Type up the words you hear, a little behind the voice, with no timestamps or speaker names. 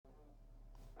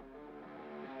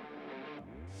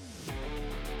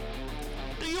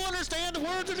understand the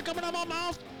words that are coming out of my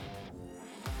mouth?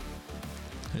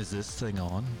 Is this thing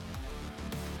on?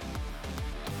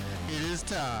 It is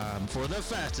time for the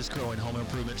fastest growing home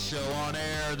improvement show on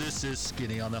air. This is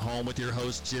Skinny on the Home with your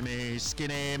host, Jimmy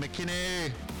Skinny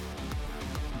McKinney.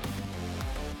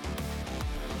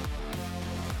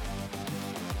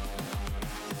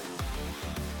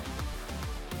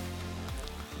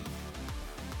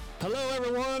 Hello,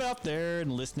 everyone out there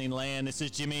in listening land. This is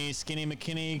Jimmy Skinny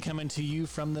McKinney coming to you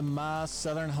from the My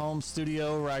Southern Home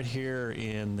studio right here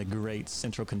in the great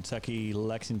Central Kentucky,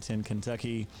 Lexington,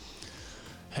 Kentucky.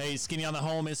 Hey, Skinny on the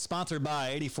Home is sponsored by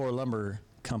 84 Lumber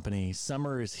Company.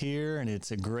 Summer is here, and it's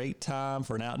a great time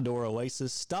for an outdoor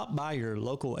oasis. Stop by your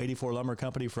local 84 Lumber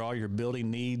Company for all your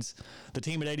building needs. The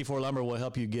team at 84 Lumber will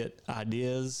help you get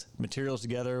ideas, materials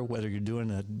together, whether you're doing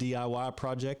a DIY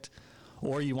project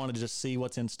or you want to just see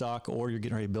what's in stock, or you're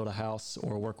getting ready to build a house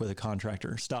or work with a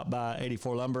contractor. Stop by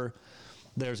 84 Lumber.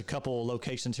 There's a couple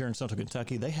locations here in Central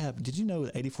Kentucky. Did you know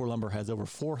that 84 Lumber has over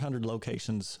 400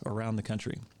 locations around the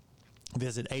country?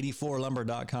 Visit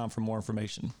 84lumber.com for more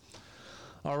information.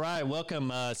 All right,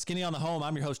 welcome, Skinny on the Home.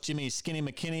 I'm your host, Jimmy Skinny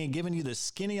McKinney, giving you the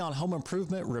Skinny on Home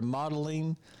Improvement,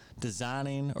 remodeling,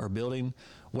 designing, or building.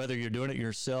 Whether you're doing it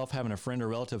yourself, having a friend or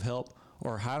relative help,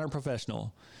 or hiring a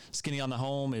professional, Skinny on the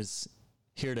Home is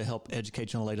here to help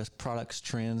educate you on the latest products,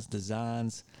 trends,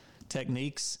 designs,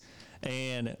 techniques.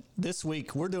 And this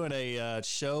week, we're doing a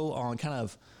show on kind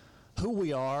of who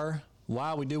we are,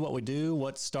 why we do what we do,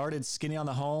 what started Skinny on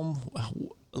the Home,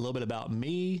 a little bit about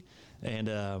me,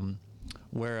 and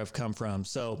where I've come from.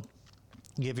 So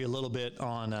give you a little bit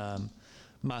on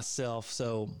myself.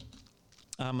 So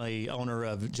I'm a owner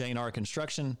of J&R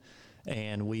Construction,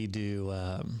 and we do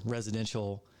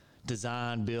residential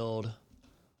design, build,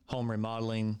 home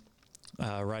remodeling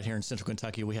right here in Central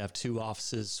Kentucky. We have two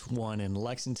offices, one in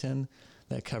Lexington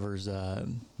that covers the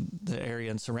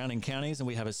area and surrounding counties, and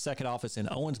we have a second office in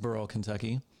Owensboro,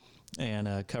 Kentucky,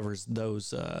 and covers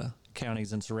those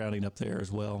counties and surrounding up there as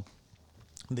well.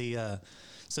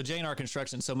 So J&R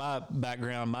Construction, so my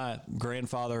background, my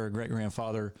grandfather or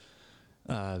great-grandfather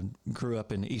grew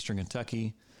up in Eastern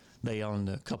Kentucky. They owned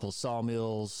a couple of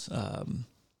sawmills.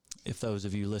 If those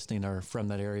of you listening are from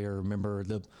that area, remember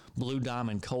the Blue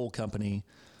Diamond Coal Company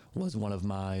was one of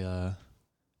my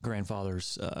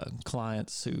grandfather's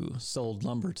clients who sold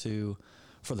lumber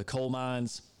for the coal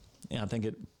mines. And I think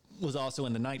it was also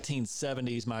in the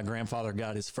 1970s, my grandfather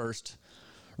got his first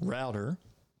router,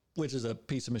 which is a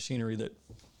piece of machinery that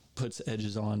puts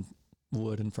edges on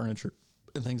wood and furniture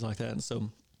and things like that. And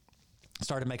so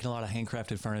started making a lot of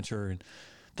handcrafted furniture and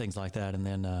things like that. And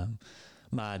then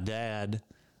my dad,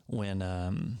 when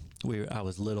I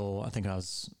was little, I think I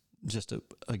was just a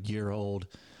year old,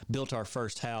 built our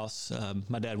first house.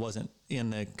 My dad wasn't in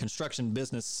the construction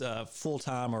business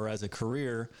full-time or as a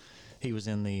career. He was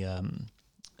in the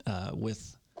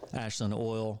with Ashland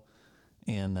Oil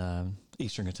in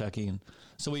Eastern Kentucky. And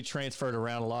so we transferred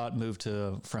around a lot, moved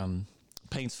from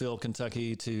Paintsville,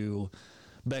 Kentucky to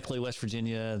Beckley, West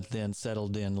Virginia, then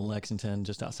settled in Lexington,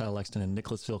 just outside of Lexington, in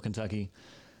Nicholasville, Kentucky.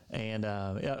 And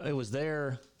it was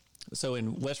there. So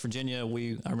in West Virginia,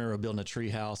 I remember building a tree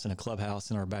house and a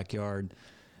clubhouse in our backyard.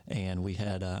 And we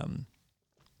had I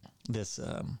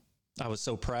was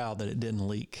so proud that it didn't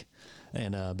leak.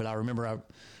 And but I remember, I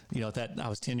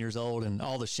was 10 years old and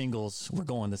all the shingles were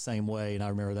going the same way. And I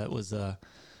remember that was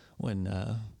when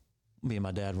me and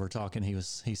my dad were talking. He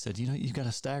said, you got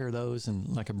to stagger those and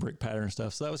like a brick pattern and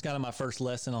stuff. So that was kind of my first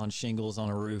lesson on shingles on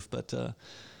a roof. But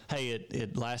hey,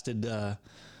 it lasted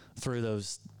through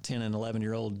those 10 and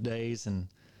 11-year-old days, and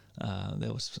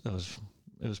it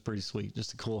was pretty sweet,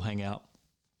 just a cool hangout.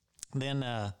 Then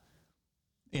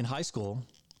in high school,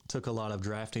 took a lot of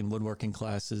drafting, woodworking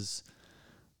classes.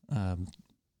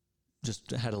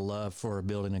 Just had a love for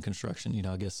building and construction.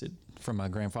 I guess from my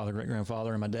grandfather,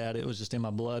 great-grandfather, and my dad, it was just in my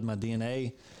blood, my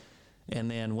DNA.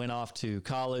 And then went off to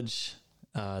college,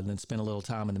 then spent a little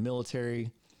time in the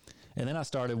military. And then I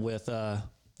started with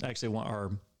actually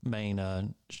our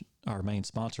main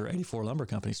sponsor, 84 Lumber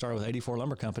Company. Started with 84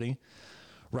 Lumber Company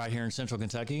right here in Central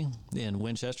Kentucky in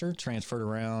Winchester. Transferred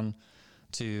around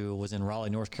was in Raleigh,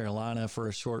 North Carolina for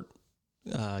a short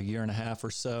year and a half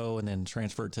or so, and then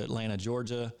transferred to Atlanta,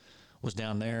 Georgia, was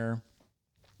down there,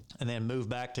 and then moved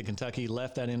back to Kentucky,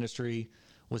 left that industry,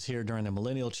 was here during the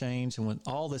millennial change, and went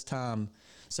all this time.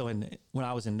 So when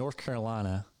I was in North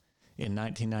Carolina in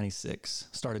 1996,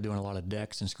 started doing a lot of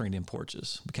decks and screened-in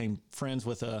porches. Became friends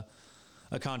with a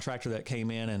contractor that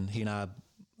came in, and he and I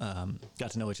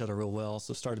got to know each other real well,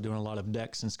 so started doing a lot of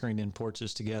decks and screened-in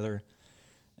porches together,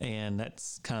 and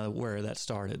that's kind of where that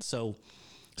started. So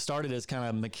started as kind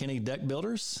of McKinney Deck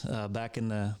Builders back in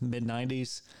the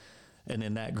mid-'90s, and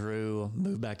then that grew,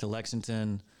 moved back to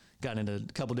Lexington, got into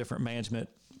a couple different management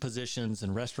positions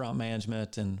and restaurant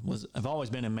management, and I've always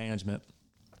been in management,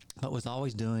 but was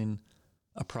always doing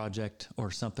a project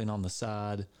or something on the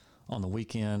side, on the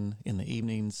weekend, in the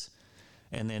evenings.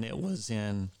 And then it was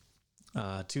in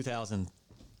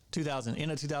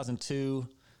 2002,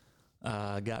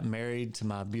 got married to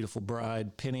my beautiful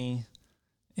bride, Penny,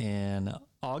 in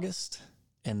August.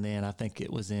 And then I think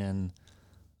it was in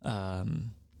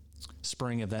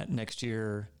spring of that next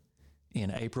year, in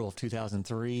April of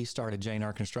 2003, started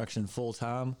J&R Construction full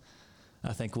time.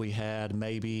 I think we had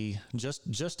maybe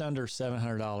just under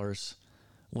 $700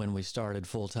 when we started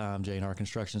full time J&R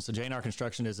Construction. So J&R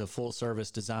Construction is a full service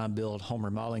design, build, home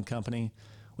remodeling company.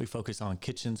 We focus on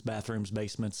kitchens, bathrooms,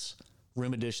 basements,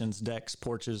 room additions, decks,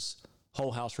 porches,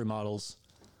 whole house remodels.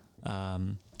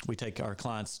 We take our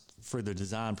clients through the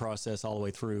design process all the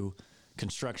way through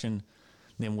construction.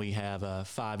 Then we have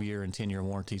 5-year and 10-year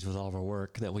warranties with all of our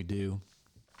work that we do.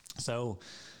 So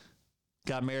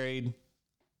got married.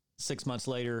 6 months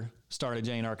later, started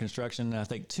J&R Construction. And I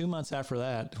think 2 months after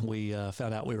that, we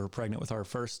found out we were pregnant with our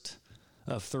first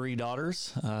of 3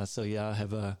 daughters. So yeah, I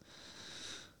have a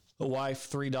wife,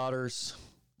 3 daughters,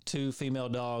 2 female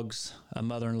dogs, a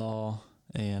mother-in-law,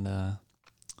 and a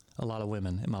lot of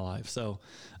women in my life. So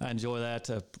I enjoy that.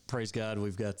 Praise God,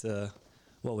 we've got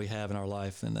what we have in our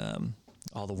life, and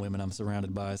all the women I'm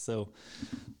surrounded by. So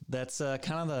that's kind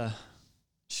of the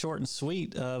short and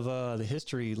sweet of the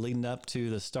history leading up to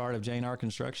the start of J&R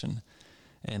Construction.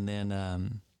 And then,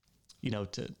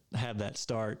 to have that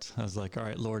start, I was like, all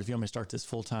right, Lord, if you want me to start this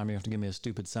full time, you have to give me a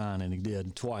stupid sign. And he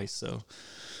did twice. So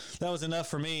that was enough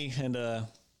for me, and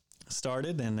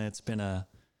started. And it's been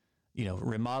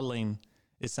remodeling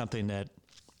is something that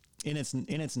in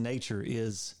its nature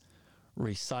is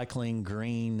recycling,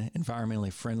 green,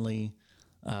 environmentally friendly.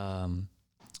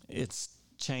 It's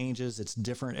changes. It's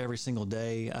different every single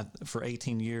day. For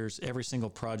 18 years, every single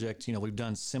project, we've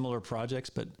done similar projects,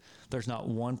 but there's not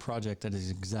one project that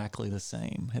is exactly the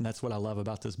same. And that's what I love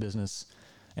about this business,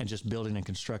 and just building and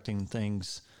constructing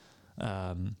things,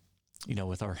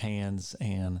 with our hands,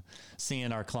 and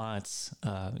seeing our clients,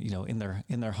 in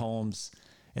their homes,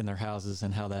 in their houses,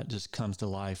 and how that just comes to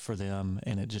life for them.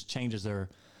 And it just changes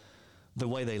the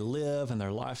way they live and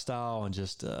their lifestyle, and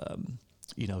just,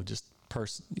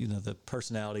 the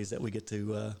personalities that we get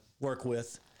to work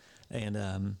with, and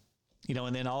and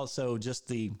then also just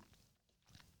the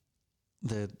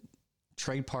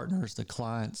trade partners, the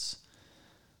clients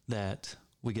that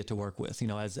we get to work with.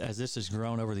 As this has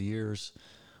grown over the years,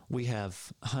 we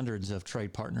have hundreds of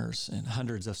trade partners and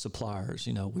hundreds of suppliers.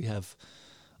 We have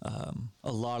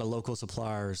a lot of local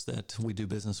suppliers that we do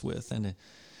business with, and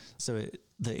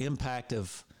the impact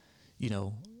of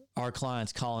our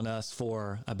clients calling us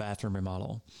for a bathroom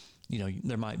remodel,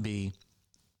 there might be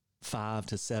 5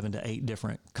 to 7 to 8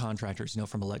 different contractors,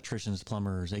 from electricians,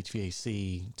 plumbers,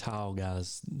 HVAC, tile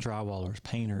guys, drywallers,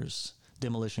 painters,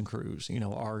 demolition crews,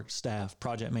 our staff,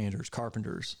 project managers,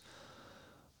 carpenters,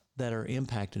 that are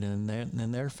impacted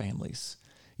in their families.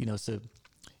 So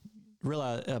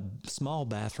realize a small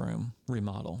bathroom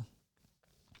remodel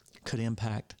could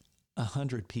impact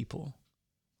 100 people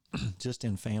just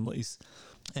in families.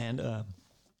 And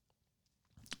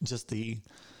just the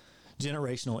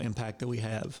generational impact that we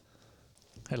have.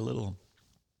 Had a little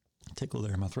tickle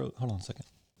there in my throat. Hold on a second.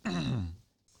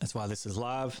 That's why this is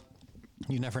live.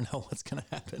 You never know what's going to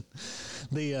happen.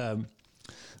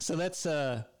 So that's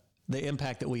the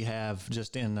impact that we have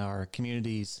just in our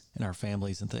communities and our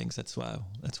families and things. That's why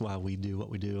we do what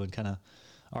we do, and kind of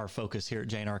our focus here at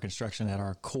J&R Construction at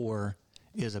our core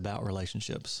is about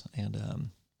relationships.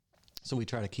 And so we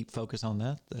try to keep focus on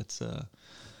that.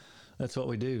 That's what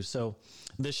we do. So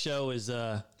this show is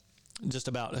just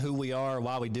about who we are,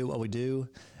 why we do what we do.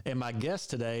 And my guest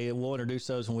today, we'll introduce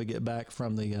those when we get back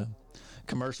from the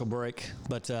commercial break.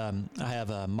 But I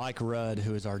have Mike Rudd,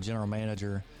 who is our general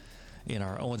manager in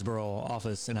our Owensboro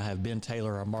office, and I have Ben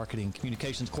Taylor, our marketing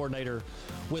communications coordinator,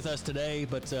 with us today.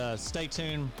 But stay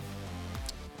tuned.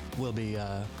 We'll be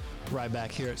right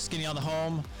back here at Skinny on the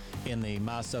Home in the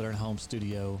My Southern Home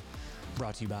studio,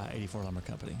 brought to you by 84 Lumber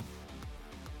Company.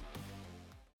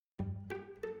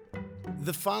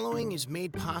 The following is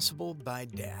made possible by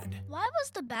Dad. Why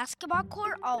was the basketball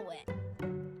court all wet?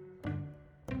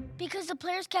 Because the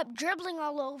players kept dribbling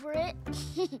all over it.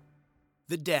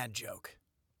 The dad joke.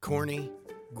 Corny,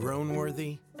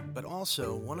 grown-worthy, but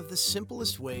also one of the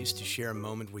simplest ways to share a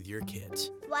moment with your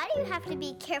kids. Why do you have to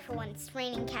be careful when it's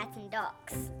raining cats and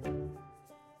dogs?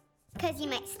 Because you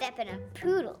might step in a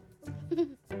poodle.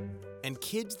 And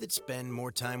kids that spend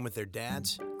more time with their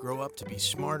dads grow up to be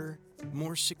smarter,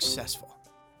 more successful.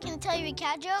 Can I tell you a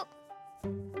cat joke?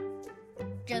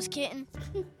 Just kidding.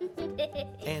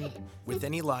 And with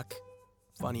any luck,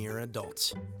 funnier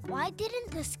adults. Why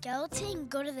didn't the skeleton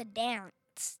go to the dance?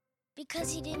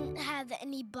 Because he didn't have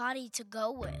any body to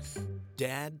go with.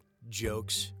 Dad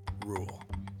jokes rule.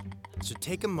 So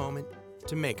take a moment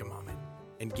to make a moment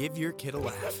and give your kid a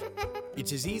laugh.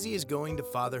 It's as easy as going to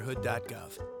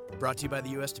fatherhood.gov. Brought to you by the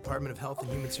U.S. Department of Health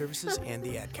and Human Services and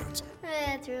the Ad Council.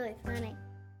 That's really funny.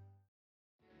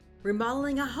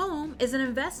 Remodeling a home is an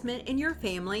investment in your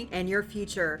family and your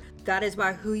future. That is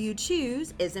why who you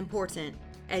choose is important.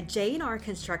 At J&R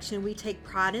Construction, we take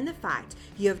pride in the fact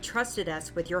you have trusted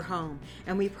us with your home,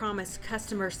 and we promise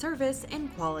customer service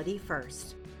and quality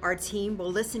first. Our team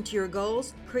will listen to your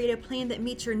goals, create a plan that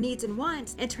meets your needs and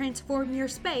wants, and transform your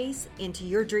space into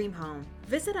your dream home.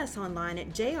 Visit us online at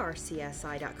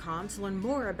jrcsi.com to learn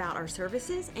more about our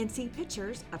services and see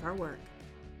pictures of our work.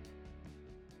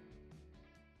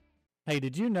 Hey,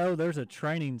 did you know there's a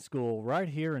training school right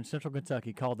here in Central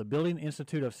Kentucky called the Building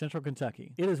Institute of Central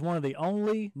Kentucky? It is one of the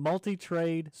only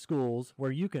multi-trade schools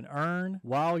where you can earn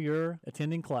while you're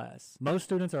attending class. Most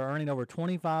students are earning over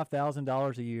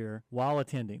 $25,000 a year while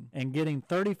attending and getting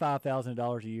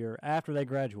 $35,000 a year after they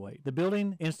graduate. The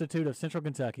Building Institute of Central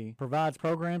Kentucky provides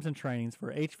programs and trainings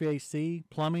for HVAC,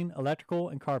 plumbing, electrical,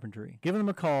 and carpentry. Give them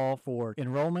a call for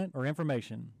enrollment or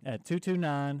information at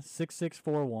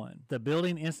 229-6641. The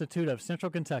Building Institute of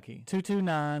Central Kentucky,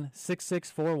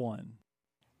 229-6641.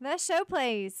 The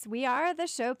Showplace. We are the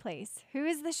Showplace. Who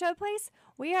is the Showplace?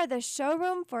 We are the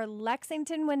showroom for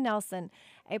Lexington Wind Nelson,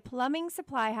 a plumbing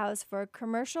supply house for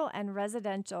commercial and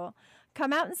residential.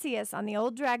 Come out and see us on the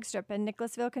old drag strip in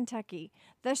Nicholasville, Kentucky.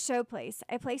 The Showplace,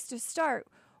 a place to start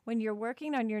when you're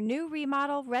working on your new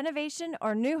remodel, renovation,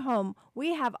 or new home.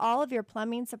 We have all of your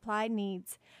plumbing supply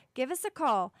needs. Give us a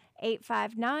call,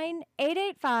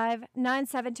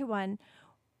 859-885-9721.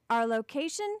 Our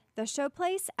location, the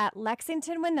Showplace at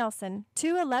Lexington Wind Nelson,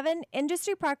 211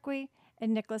 Industry Parkway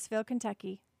in Nicholasville,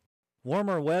 Kentucky.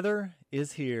 Warmer weather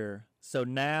is here, so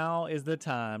now is the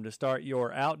time to start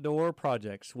your outdoor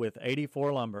projects with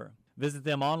 84 Lumber. Visit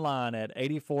them online at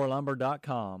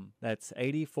 84lumber.com. That's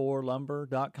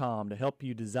 84lumber.com to help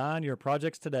you design your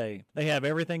projects today. They have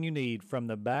everything you need from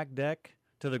the back deck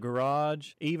to the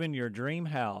garage, even your dream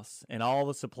house, and all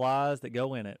the supplies that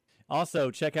go in it.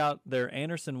 Also, check out their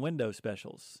Anderson window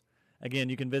specials. Again,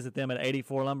 you can visit them at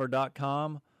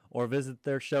 84lumber.com or visit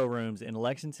their showrooms in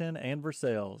Lexington and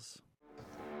Versailles.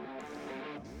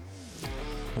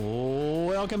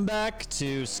 Welcome back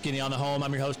to Skinny on the Home.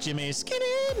 I'm your host, Jimmy Skinny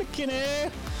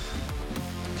McKinney.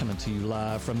 Coming to you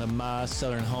live from the My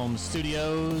Southern Home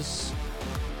Studios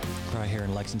right here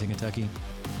in Lexington, Kentucky.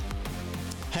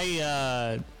 Hey,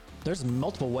 there's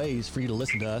multiple ways for you to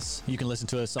listen to us. You can listen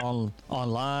to us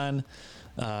online,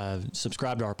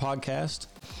 subscribe to our podcast.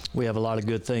 We have a lot of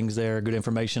good things there, good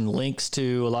information, links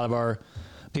to a lot of our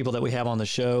people that we have on the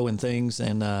show and things,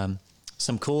 and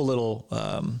some cool little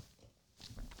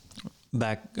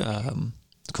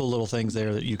cool little things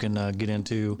there that you can get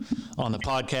into on the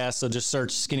podcast. So just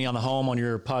search Skinny on the Home on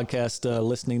your podcast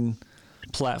listening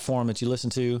platform that you listen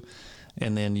to.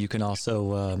 And then you can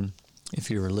also, if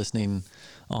you're listening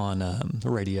on the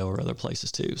radio or other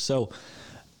places too. So,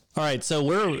 all right.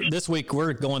 So this week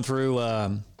we're going through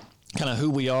kind of who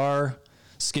we are,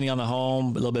 Skinny on the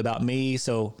Home, a little bit about me.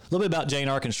 So a little bit about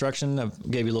J&R Construction. I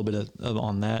gave you a little bit of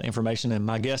on that information. And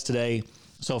my guest today,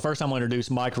 so first I'm going to introduce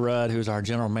Mike Rudd, who's our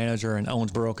general manager in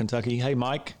Owensboro, Kentucky. Hey,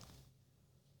 Mike.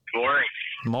 Good morning.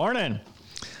 Morning.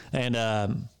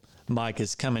 And Mike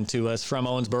is coming to us from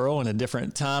Owensboro in a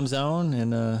different time zone.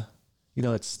 And,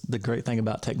 it's the great thing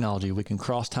about technology. We can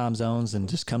cross time zones and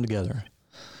just come together.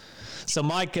 So,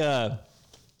 Mike, kind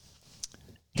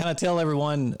of tell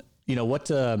everyone,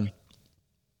 how'd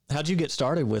you get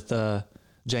started with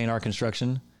J&R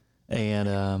Construction?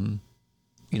 And,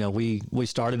 we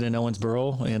started in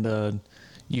Owensboro, and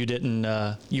you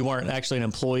weren't actually an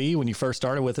employee when you first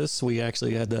started with us. We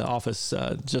actually had the office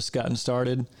just gotten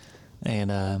started.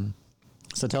 And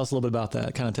so tell us a little bit about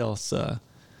that. Kind of tell us,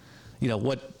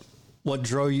 what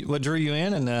drew you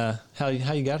in, and how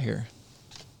you got here.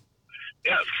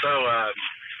 Yeah, so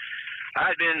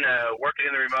I've been working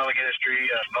in the remodeling industry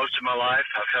most of my life.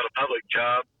 I've held a public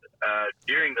job.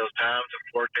 During those times,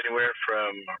 I've worked anywhere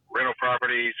from rental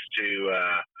properties to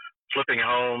flipping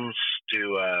homes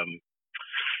to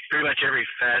pretty much every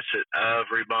facet of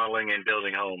remodeling and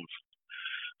building homes.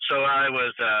 So I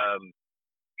was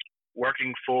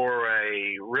working for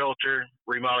a realtor,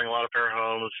 remodeling a lot of her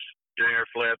homes, doing her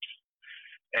flips.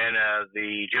 and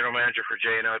the general manager for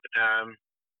J&O at the time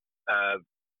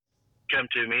come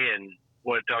to me and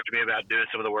wanted to talk to me about doing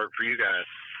some of the work for you guys.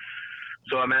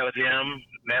 So I met with him,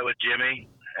 met with Jimmy,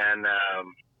 and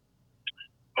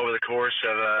over the course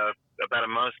of about a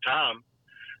month's time,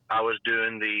 I was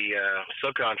doing the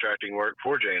subcontracting work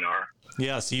for J&R.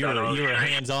 Yeah, so you were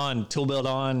hands-on, tool belt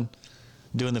on,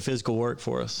 doing the physical work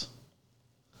for us.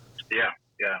 Yeah.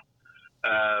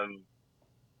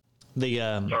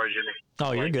 Sorry, Jimmy.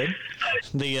 Oh, you're good.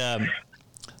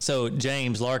 So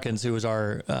James Larkins, who was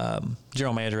our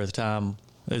general manager at the time,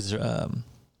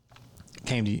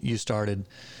 came to you. Started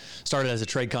as a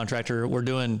trade contractor. We're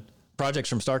doing projects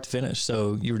from start to finish.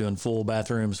 So you were doing full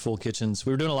bathrooms, full kitchens.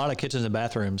 We were doing a lot of kitchens and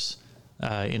bathrooms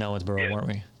in Owensboro, weren't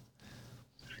we?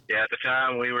 Yeah, at the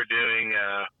time we were doing.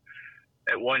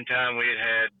 At one time we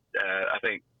had I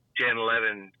think 10,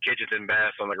 11 kitchens and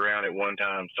baths on the ground at one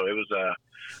time. So it was a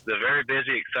very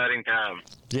busy, exciting time.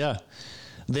 Yeah.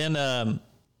 Then, and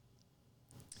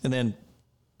then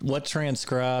what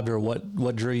transcribed or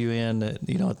what drew you in that,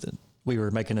 we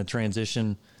were making a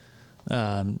transition?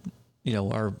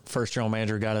 Our first general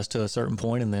manager got us to a certain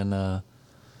point, and then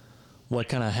what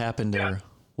kind of happened or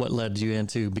what led you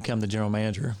into become the general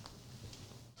manager?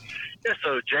 Yeah,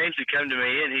 so James had come to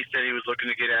me and he said he was looking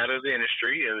to get out of the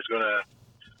industry and was going to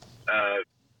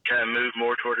kind of move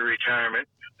more toward a retirement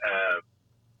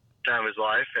time of his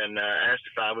life, and asked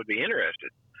if I would be interested.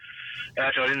 And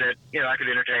I told him that, I could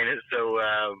entertain it. So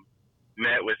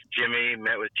met with Jimmy,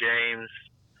 met with James,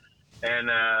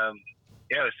 and I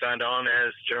was signed on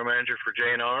as general manager for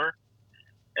J&R.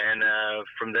 And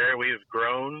from there, we've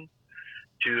grown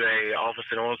to a office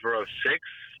in Owensboro of 6.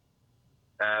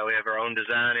 We have our own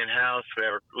design in-house. We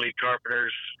have our lead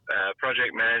carpenters,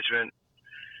 project management,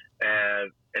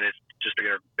 and it's just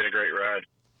been a great ride.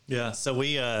 Yeah. So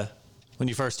we, when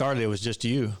you first started, it was just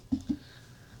you.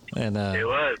 And it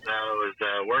was. I was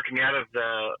working out of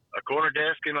a corner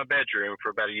desk in my bedroom for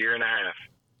about a year and a half.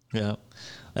 Yeah.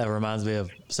 That reminds me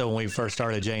of, so when we first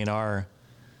started J&R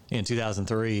in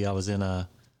 2003, I was in a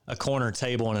corner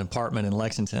table in an apartment in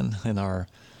Lexington, in our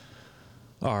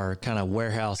kind of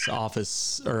warehouse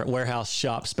office or warehouse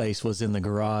shop space was in the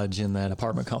garage in that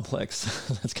apartment complex.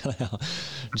 That's kind of how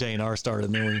J&R started.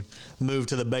 And then we moved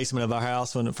to the basement of our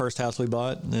house when the first house we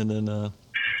bought. And then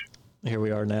here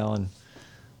we are now. And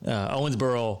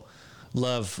Owensboro,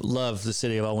 love the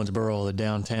city of Owensboro. The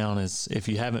downtown is, if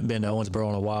you haven't been to Owensboro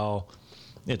in a while,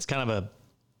 it's kind of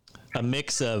a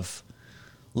mix of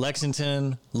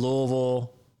Lexington,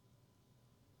 Louisville,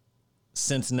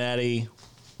 Cincinnati,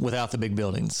 without the big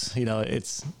buildings. And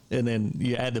then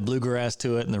you add the bluegrass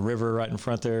to it and the river right in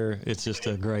front there. It's just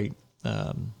a great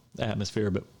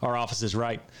atmosphere. But our office is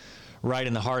right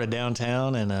in the heart of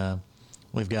downtown, and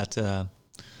we've got an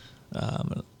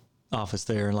office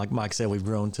there. And like Mike said, we've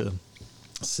grown to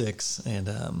 6.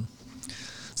 And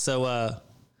so,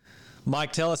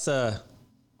 Mike, tell us,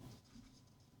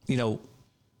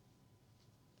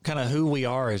 kind of who we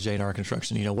are as J&R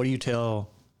Construction. What do you tell,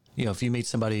 if you meet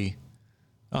somebody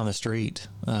on the street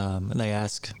and they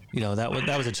ask,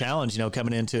 that was a challenge,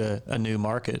 coming into a new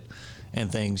market and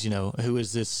things, who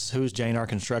is J&R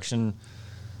Construction,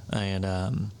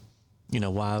 and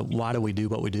why do we do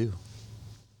what we do?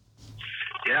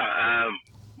 Yeah,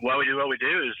 why we do what we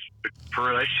do is for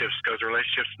relationships, because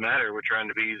relationships matter. We're trying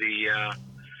to be the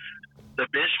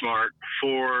benchmark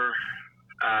for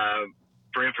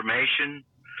information,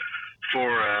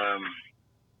 for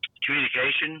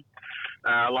communication.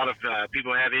 A lot of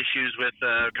people have issues with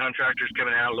contractors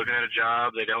coming out, looking at a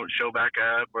job. They don't show back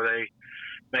up, or they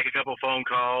make a couple phone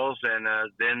calls, and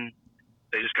then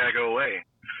they just kind of go away.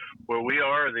 Where we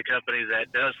are the company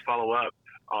that does follow up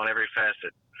on every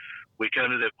facet. We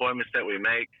come to the appointments that we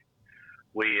make.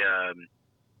 We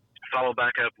follow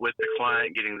back up with the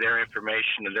client, getting their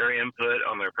information and their input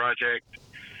on their project.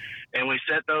 And we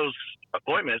set those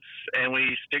appointments, and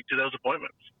we stick to those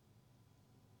appointments.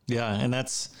 Yeah, and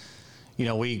that's...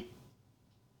 you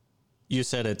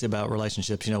said it about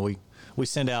relationships. We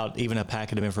send out even a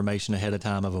packet of information ahead of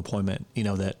time of appointment,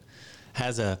 that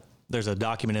has there's a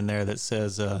document in there that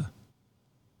says,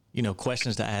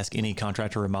 questions to ask any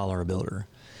contractor, remodeler, or builder.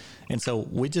 And so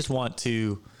we just want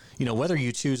to, whether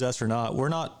you choose us or not, we're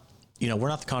not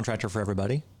the contractor for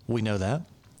everybody. We know that.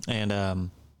 And,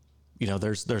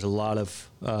 there's a lot of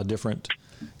different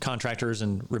contractors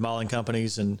and remodeling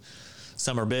companies, and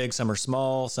some are big, some are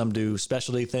small, some do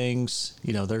specialty things.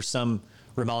 There's some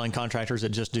remodeling contractors that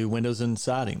just do windows and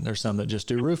siding. There's some that just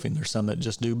do roofing. There's some that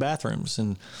just do bathrooms.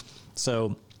 And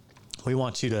so we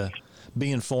want you to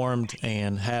be informed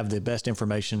and have the best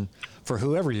information for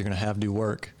whoever you're going to have do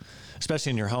work.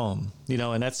 especially in your home,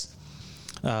 and that's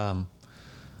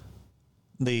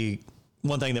the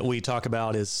one thing that we talk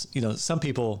about is, some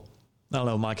people, I don't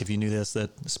know, Mike, if you knew this, that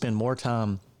spend more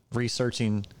time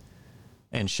researching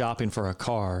and shopping for a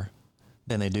car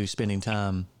than they do spending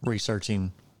time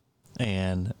researching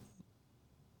and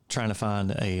trying to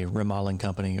find a remodeling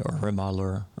company or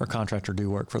remodeler or contractor do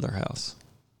work for their house.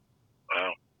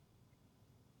 Wow.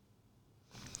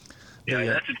 Yeah,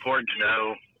 that's important to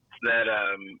know that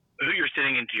who you're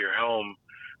sitting into your home,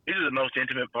 these are the most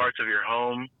intimate parts of your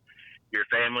home. Your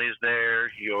family is there.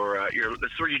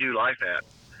 That's where you do life at.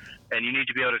 And you need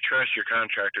to be able to trust your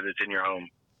contractor that's in your home.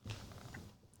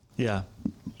 Yeah.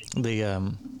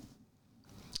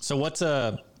 So what's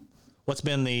been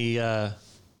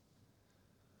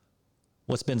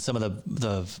some of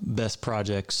the best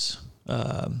projects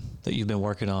that you've been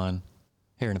working on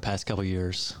here in the past couple of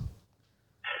years?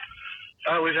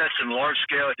 We've had some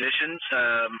large-scale additions.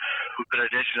 We put an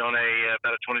addition on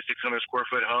about a 2,600 square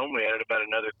foot home. We added about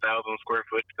another 1,000 square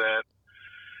foot to that.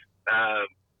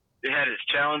 It had its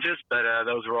challenges, but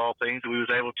those were all things that we was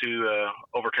able to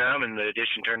overcome, and the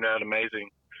addition turned out amazing.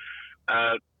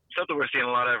 Something we're seeing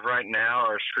a lot of right now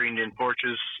are screened-in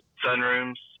porches,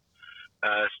 sunrooms.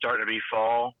 Starting to be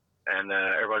fall, and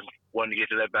everyone's wanting to get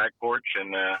to that back porch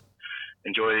and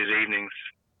enjoy these evenings.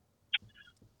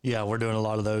 Yeah, we're doing a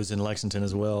lot of those in Lexington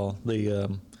as well.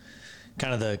 The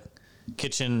kind of the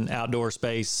kitchen outdoor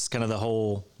space, kind of the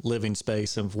whole living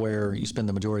space of where you spend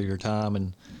the majority of your time,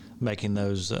 and making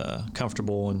those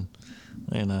comfortable and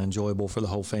enjoyable for the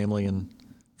whole family and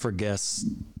for guests,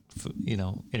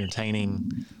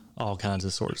 entertaining, all kinds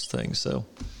of sorts of things. So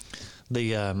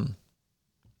the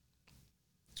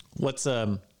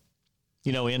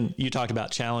you talked about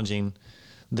challenging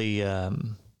the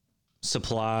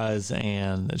supplies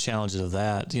and the challenges of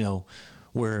that, you've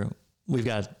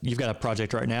got a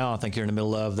project right now, I think you're in the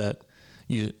middle of, that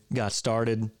you got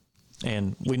started,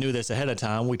 and we knew this ahead of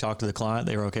time. We talked to the client,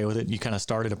 they were okay with it. You kind of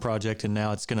started a project, and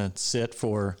now it's going to sit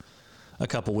for a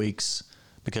couple weeks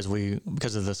because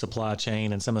of the supply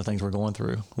chain and some of the things we're going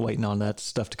through, waiting on that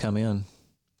stuff to come in.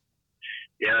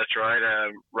 Yeah, that's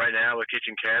right. Right now with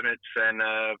kitchen cabinets and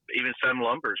even some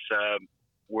lumbers,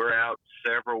 we're out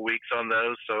several weeks on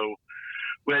those. So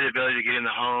we had the ability to get in the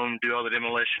home, do all the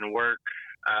demolition work,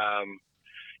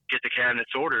 get the cabinets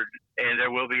ordered, and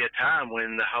there will be a time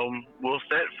when the home will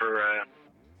sit for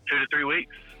 2 to 3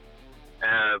 weeks.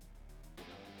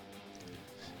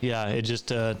 Yeah, it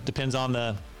just depends on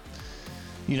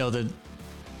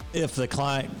if the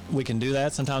client, we can do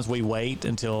that. Sometimes we wait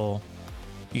until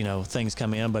things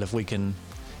come in, but if we can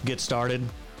get started,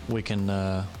 we can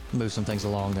move some things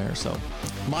along there. So,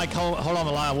 Mike, hold on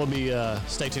the line.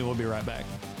 Stay tuned. We'll be right back.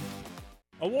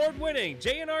 Award-winning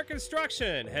J&R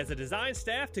Construction has a design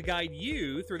staff to guide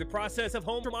you through the process of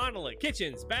home remodeling.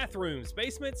 Kitchens, bathrooms,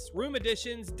 basements, room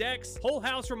additions, decks, whole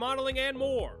house remodeling, and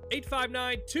more.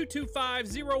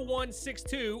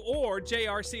 859-225-0162 or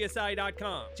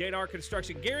jrcsi.com. J&R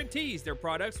Construction guarantees their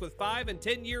products with 5 and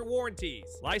 10-year warranties.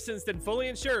 Licensed and fully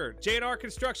insured, J&R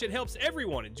Construction helps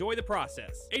everyone enjoy the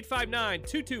process.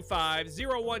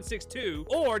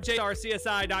 859-225-0162 or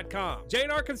jrcsi.com.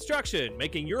 J&R Construction,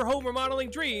 making your home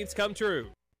remodeling dreams come true.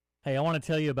 Hey, I want to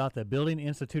tell you about the Building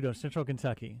Institute of Central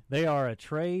Kentucky. They are a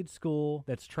trade school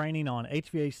that's training on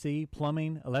HVAC,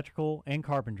 plumbing, electrical, and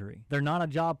carpentry. They're not a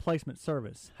job placement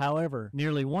service. However,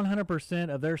 nearly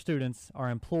 100% of their students are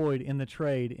employed in the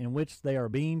trade in which they are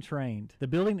being trained. The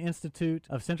Building Institute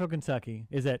of Central Kentucky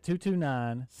is at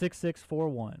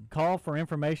 229-6641. Call for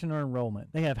information or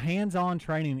enrollment. They have hands-on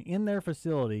training in their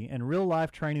facility and real-life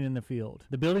training in the field.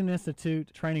 The Building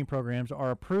Institute training programs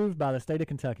are approved by the state of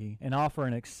Kentucky and offer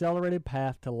an accelerated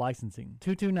path to licensing.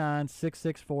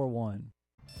 229-6641.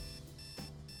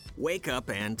 Wake up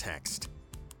and text.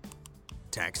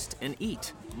 Text and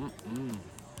eat.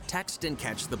 Text and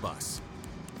catch the bus.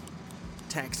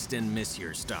 Text and miss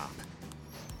your stop.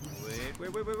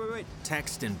 Wait.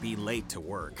 Text and be late to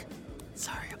work.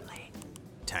 Sorry, I'm late.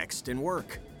 Text and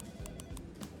work.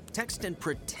 Text and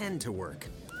pretend to work.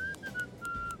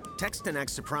 Text and act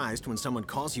surprised when someone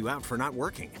calls you out for not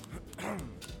working.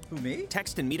 Who, me?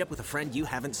 Text and meet up with a friend you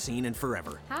haven't seen in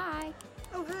forever. Hi.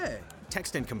 Oh, hey.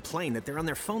 Text and complain that they're on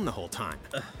their phone the whole time.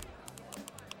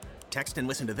 Text and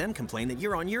listen to them complain that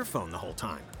you're on your phone the whole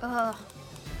time.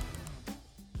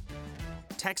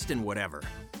 Text and whatever.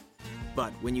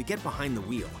 But when you get behind the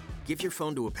wheel, give your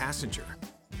phone to a passenger.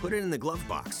 Put it in the glove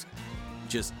box.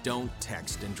 Just don't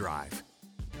text and drive.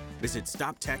 Visit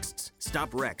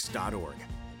StopTextsStopWrecks.org.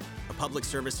 A public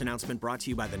service announcement brought to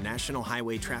you by the National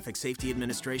Highway Traffic Safety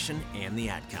Administration and the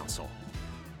Ad Council.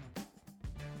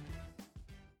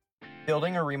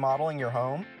 building or remodeling your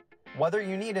home? Whether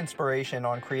you need inspiration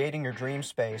on creating your dream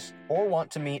space or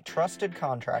want to meet trusted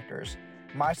contractors,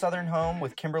 My Southern Home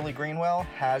with Kimberly Greenwell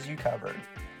has you covered.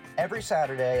 Every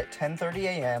Saturday at 10:30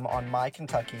 a.m. on My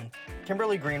Kentucky,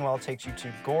 Kimberly Greenwell takes you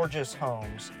to gorgeous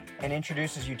homes and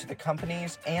introduces you to the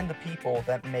companies and the people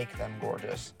that make them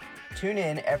gorgeous. Tune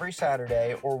in every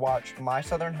Saturday or watch My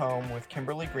Southern Home with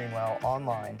Kimberly Greenwell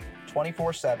online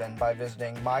 24/7 by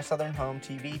visiting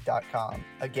mysouthernhometv.com.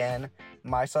 Again,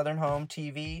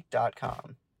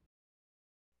 mysouthernhometv.com.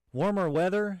 Warmer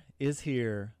weather is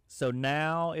here, so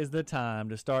now is the time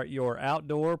to start your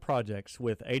outdoor projects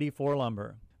with 84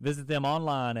 Lumber. Visit them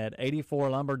online at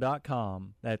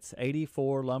 84lumber.com. That's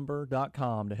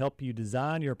 84lumber.com to help you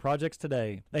design your projects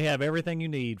today. They have everything you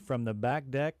need from the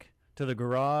back deck to the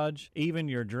garage, even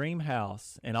your dream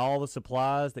house, and all the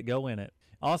supplies that go in it.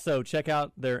 Also, check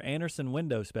out their Anderson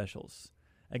window specials.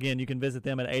 Again, you can visit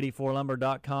them at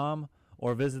 84lumber.com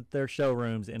or visit their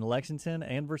showrooms in Lexington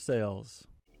and Versailles.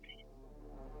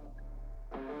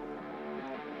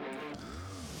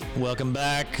 Welcome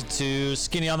back to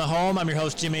Skinny on the Home. I'm your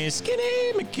host, Jimmy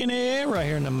Skinny McKinney, right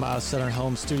here in the My Southern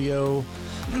Home studio.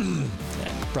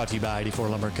 Brought to you by 84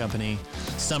 Lumber Company.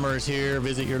 Summer is here.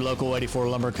 Visit your local 84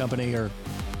 Lumber Company or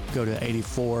go to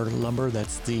 84 Lumber.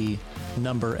 That's the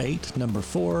number 8, number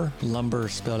 4, lumber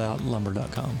spelled out,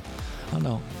 lumber.com. I don't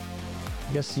know.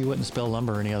 I guess you wouldn't spell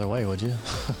lumber any other way, would you?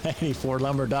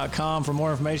 84lumber.com for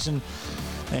more information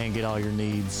and get all your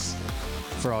needs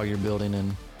for all your building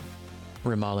and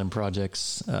remodeling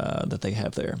projects that they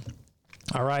have there.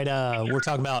 All right, we're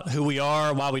talking about who we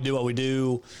are, why we do what we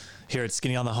do here at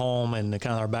Skinny on the Home, and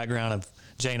kind of our background of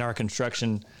J&R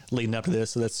Construction leading up to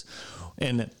this.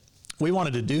 And we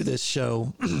wanted to do this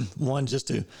show, one, just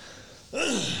to,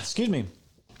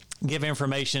 give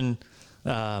information.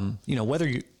 Whether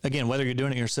you're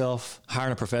doing it yourself,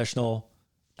 hiring a professional,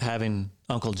 having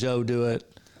Uncle Joe do it,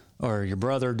 or your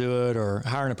brother do it, or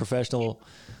hiring a professional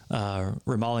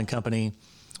remodeling company,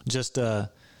 just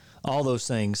all those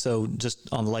things. So just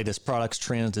on the latest products,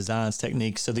 trends, designs,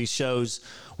 techniques. So these shows,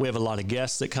 we have a lot of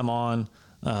guests that come on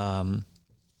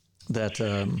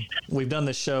we've done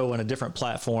this show on a different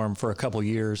platform for a couple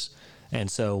years. And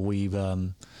so we've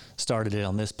started it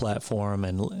on this platform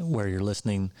and where you're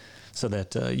listening so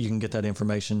that you can get that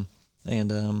information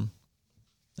and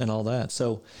all that.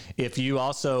 So if you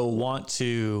also want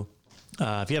to,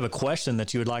 if you have a question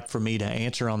that you would like for me to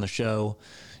answer on the show,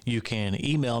 you can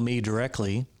email me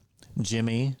directly,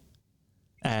 Jimmy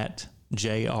at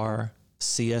jrcsi.com.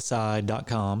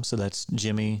 So that's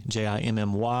Jimmy,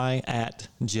 Jimmy, at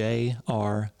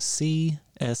jrcsi.com.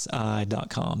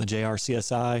 The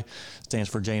JRCSI stands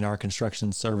for J&R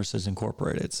Construction Services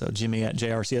Incorporated. So Jimmy at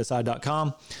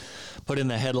jrcsi.com. Put in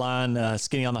the headline,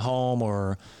 Skinny on the Home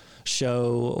or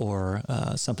show or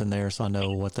something there so I know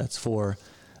what that's for.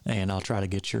 And I'll try to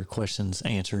get your questions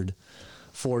answered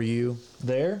for you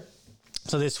there.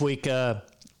 So this week,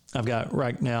 I've got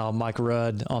right now Mike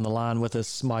Rudd on the line with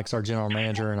us. Mike's our general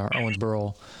manager in our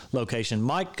Owensboro location.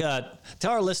 Mike, tell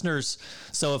our listeners,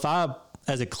 so if I,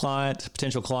 as a client,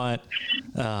 potential client,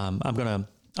 I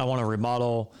want to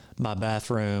remodel my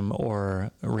bathroom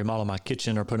or remodel my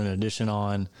kitchen or put an addition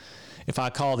on. If I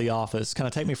call the office, kind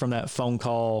of take me from that phone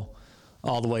call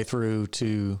all the way through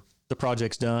to the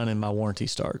project's done and my warranty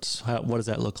starts. What does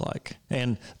that look like?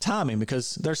 And timing,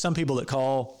 because there's some people that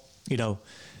call,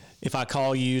 if I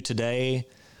call you today,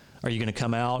 are you going to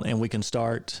come out and we can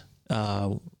start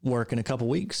work in a couple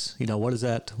weeks? What is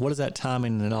that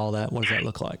timing and all that? What does that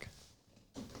look like?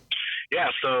 Yeah.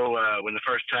 So when the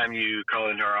first time you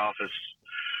call into our office,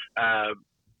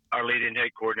 our lead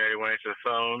intake coordinator will answer the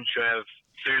phone. She'll have a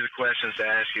series of questions to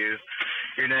ask you: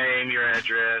 your name, your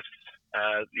address,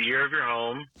 the year of your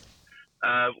home,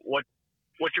 what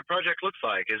your project looks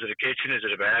like. Is it a kitchen? Is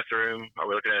it a bathroom? Are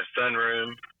we looking at a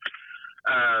sunroom?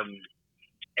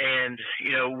 And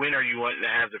when are you wanting to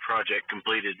have the project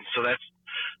completed? So that's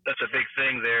a big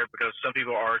thing there, because some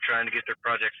people are trying to get their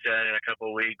projects done in a couple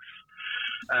of weeks.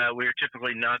 We're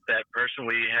typically not that person.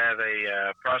 We have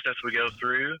a process we go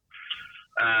through.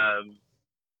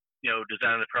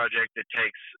 Designing the project, it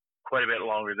takes quite a bit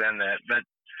longer than that. But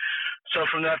so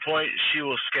from that point, she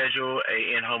will schedule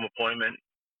a in-home appointment.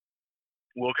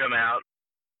 We'll come out,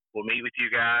 we'll meet with you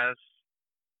guys,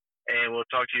 and we'll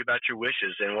talk to you about your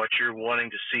wishes and what you're wanting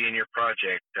to see in your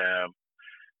project.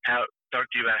 Talk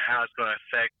to you about how it's going to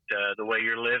affect the way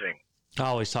you're living. I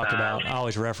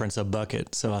always reference a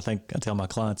bucket. So I tell my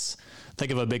clients,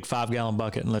 think of a big 5-gallon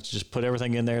bucket and let's just put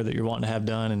everything in there that you're wanting to have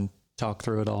done and talk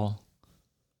through it all.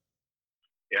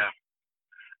 Yeah.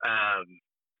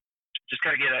 Just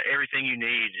kind of get everything you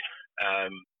need.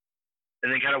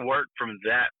 and then kind of work from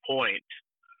that point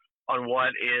on what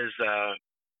is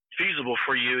feasible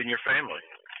for you and your family.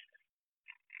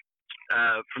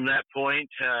 From that point,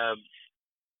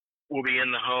 we'll be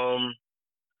in the home.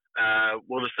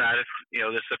 We'll decide if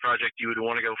this is a project you would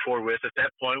want to go forward with. At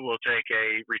that point, we'll take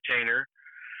a retainer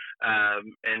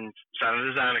and sign a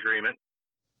design agreement.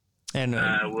 And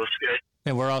we'll schedule.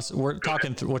 And we're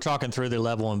talking through the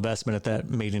level of investment at that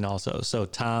meeting also. So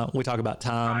time, we talk about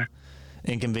time,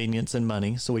 inconvenience, and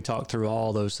money. So we talk through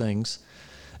all those things.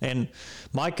 And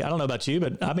Mike, I don't know about you,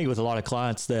 but I meet with a lot of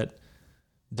clients that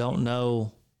don't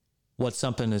know what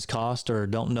something is cost or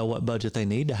don't know what budget they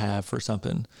need to have for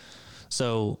something.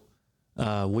 So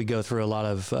we go through a lot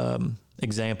of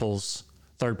examples,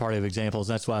 third-party examples.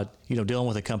 That's why, dealing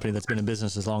with a company that's been in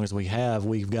business as long as we have,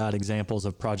 we've got examples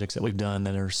of projects that we've done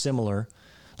that are similar.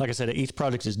 Like I said, each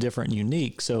project is different and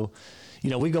unique. So,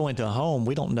 we go into a home,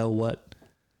 we don't know what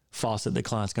faucet the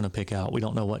client's going to pick out. We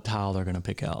don't know what tile they're going to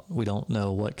pick out. We don't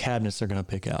know what cabinets they're going to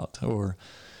pick out, or,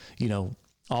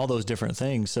 all those different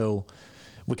things. So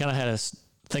we kind of had to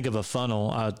think of a funnel.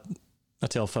 I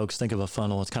tell folks, think of a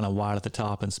funnel. It's kind of wide at the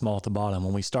top and small at the bottom.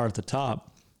 When we start at the top,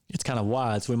 it's kind of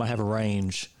wide, so we might have a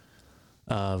range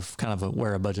of kind of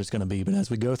where a budget's going to be. But as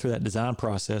we go through that design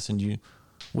process and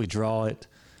we draw it,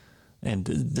 and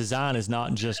design is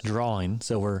not just drawing.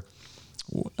 So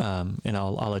and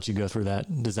I'll let you go through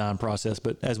that design process.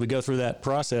 But as we go through that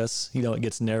process, it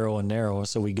gets narrower and narrower.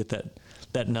 So we get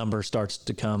that number starts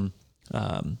to come,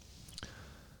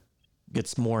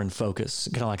 gets more in focus,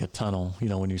 kind of like a tunnel.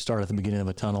 When you start at the beginning of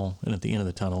a tunnel and at the end of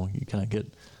the tunnel, you kind of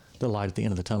get the light at the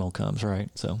end of the tunnel comes, right?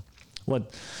 So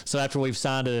after we've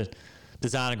signed a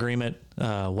design agreement,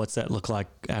 what's that look like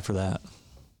after that?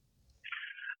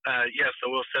 So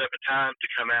we'll set up a time to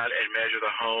come out and measure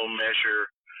the home, measure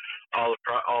all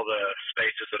the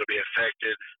spaces that'll be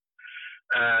affected.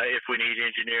 If we need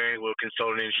engineering, we'll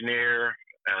consult an engineer,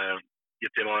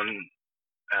 get them on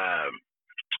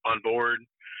board,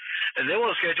 and then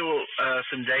we'll schedule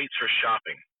some dates for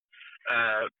shopping.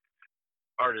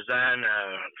 Our design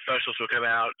specialist will come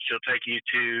out. She'll take you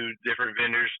to different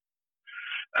vendors,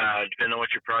 depending on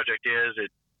what your project is. It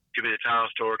could be a tile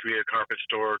store, it could be a carpet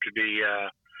store, it could be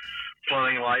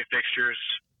plumbing, light fixtures.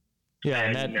 Yeah,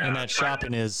 and that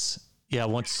shopping is,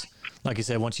 once, like you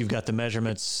said, once you've got the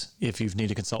measurements, if you need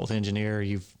to consult with an engineer,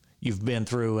 you've been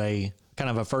through a kind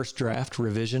of a first draft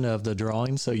revision of the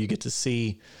drawing, so you get to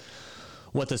see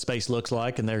what the space looks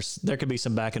like, and there could be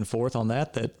some back and forth on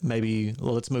that maybe,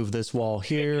 well, let's move this wall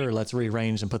here, or let's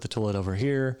rearrange and put the toilet over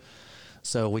here.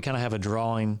 So we kind of have a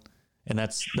drawing, and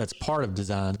that's part of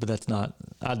design, but that's not.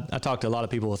 I talk to a lot of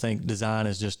people who think design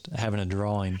is just having a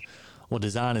drawing. Well,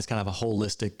 design is kind of a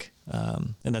holistic,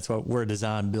 and that's what we're a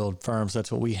design build firm. So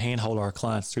that's what we handhold our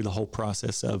clients through the whole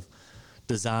process of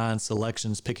design,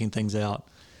 selections, picking things out.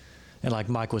 And like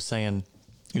Mike was saying,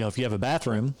 if you have a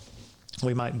bathroom,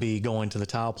 we might be going to the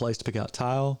tile place to pick out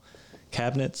tile,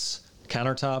 cabinets,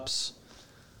 countertops,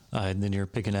 and then you're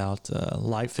picking out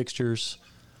light fixtures,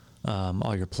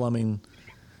 all your plumbing,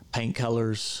 paint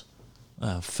colors,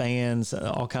 fans,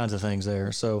 all kinds of things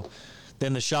there. So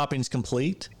then the shopping's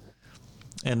complete,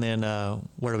 and then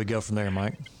where do we go from there,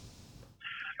 Mike?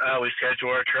 We schedule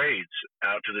our trades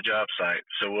out to the job site.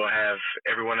 So we'll have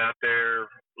everyone out there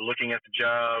looking at the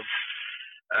job,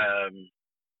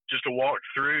 just to walk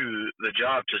through the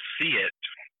job to see it,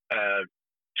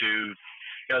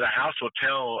 the house will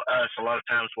tell us a lot of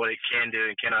times what it can do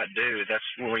and cannot do. That's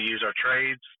when we use our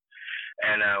trades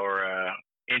and our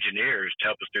engineers to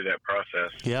help us through that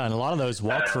process. Yeah, and a lot of those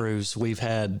walkthroughs, we've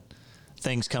had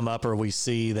things come up or we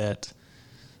see that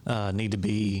need to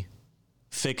be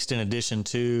fixed in addition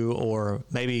to, or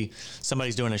maybe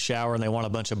somebody's doing a shower and they want a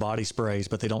bunch of body sprays,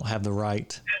 but they don't have the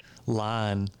right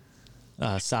line,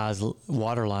 size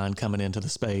water line coming into the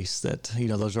space. That,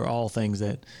 those are all things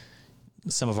that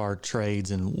some of our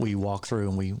trades and we walk through,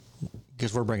 and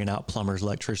because we're bringing out plumbers,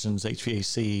 electricians,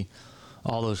 HVAC,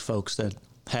 all those folks that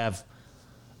have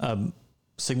a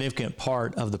significant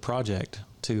part of the project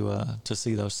to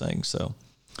see those things. So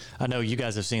I know you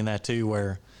guys have seen that too,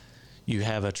 where you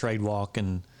have a trade walk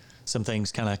and some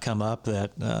things kind of come up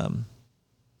that,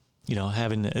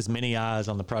 having as many eyes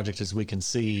on the project as we can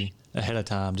see ahead of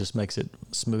time just makes it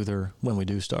smoother when we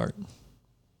do start.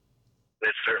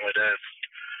 It certainly does.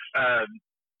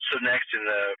 So next in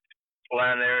the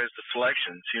line there is the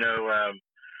selections.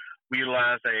 We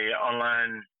utilize a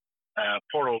online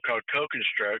portal called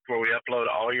CoConstruct, where we upload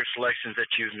all your selections that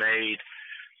you've made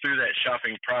through that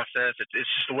shopping process. It's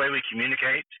just the way we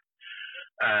communicate.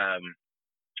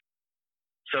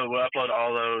 So we'll upload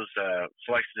all those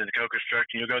selections into CoConstruct,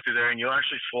 and you'll go through there and you'll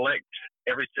actually select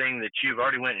everything that you've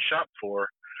already went and shopped for,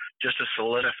 just to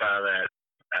solidify that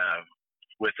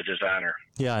with the designer.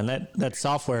 Yeah, and that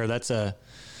software, that's a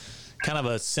kind of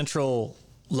a central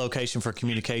location for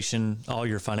communication. All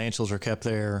your financials are kept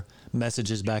there,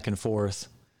 messages back and forth,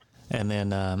 and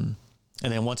then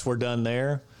once we're done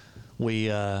there, we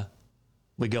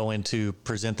go in to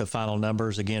present the final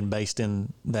numbers, again based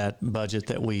in that budget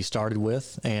that we started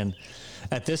with. And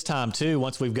at this time too,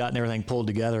 once we've gotten everything pulled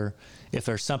together, if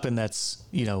there's something that's,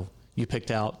 you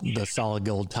picked out the solid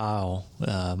gold tile,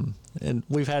 and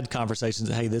we've had conversations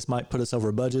that, hey, this might put us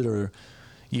over budget, or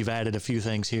you've added a few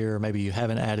things here, or maybe you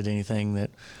haven't added anything,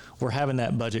 that we're having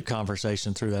that budget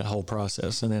conversation through that whole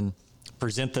process, and then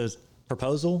present the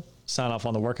proposal, sign off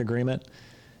on the work agreement,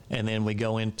 and then we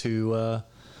go into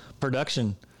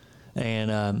production.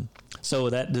 And so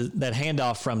that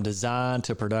handoff from design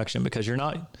to production, because you're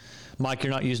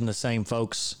not using the same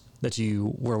folks that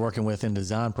you were working with in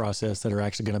design process that are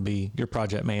actually going to be your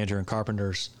project manager and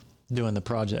carpenters doing the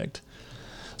project.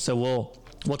 So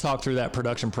we'll talk through that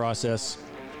production process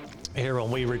here when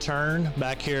we return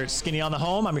back here at Skinny on the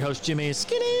Home. I'm your host, Jimmy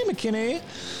Skinny McKinney,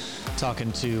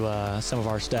 talking to some of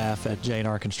our staff at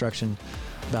J&R Construction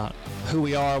about who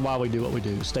we are, why we do what we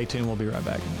do. Stay tuned. We'll be right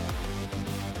back.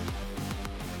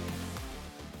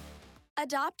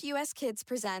 Adopt US Kids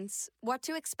presents What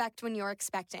to Expect When You're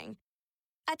Expecting.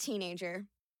 A teenager.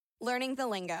 Learning the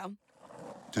lingo.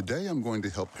 Today I'm going to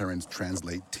help parents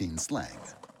translate teen slang.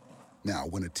 Now,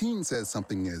 when a teen says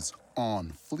something is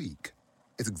on fleek,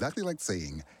 it's exactly like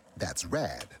saying, that's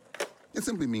rad. It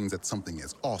simply means that something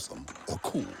is awesome or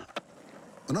cool.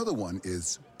 Another one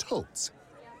is totes.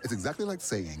 It's exactly like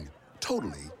saying,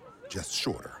 totally, just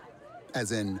shorter.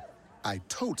 As in, I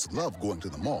totes love going to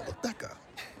the mall with Becca.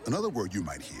 Another word you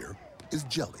might hear is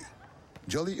jelly.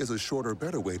 Jelly is a shorter,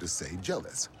 better way to say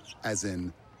jealous. As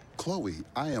in, Chloe,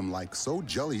 I am like so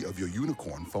jelly of your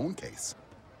unicorn phone case.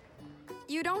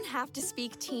 You don't have to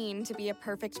speak teen to be a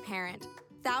perfect parent.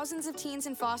 Thousands of teens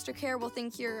in foster care will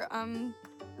think you're,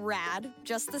 rad,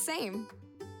 just the same.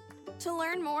 To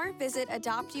learn more, visit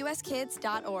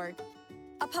adoptuskids.org.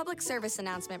 A public service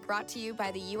announcement brought to you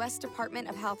by the U.S. Department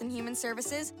of Health and Human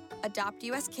Services, Adopt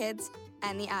U.S. Kids,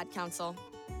 and the Ad Council.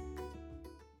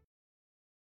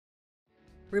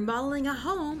 Remodeling a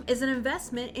home is an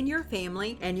investment in your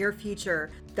family and your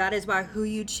future. That is why who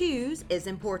you choose is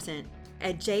important.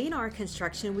 At J&R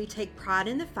Construction, we take pride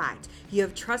in the fact you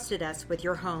have trusted us with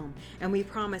your home, and we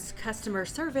promise customer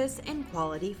service and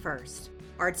quality first.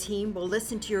 Our team will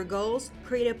listen to your goals,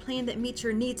 create a plan that meets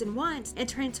your needs and wants, and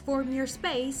transform your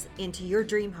space into your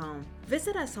dream home.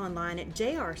 Visit us online at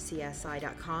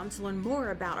jrcsi.com to learn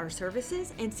more about our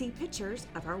services and see pictures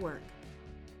of our work.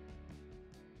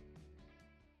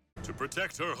 To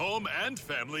protect her home and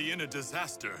family in a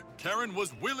disaster, Karen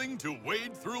was willing to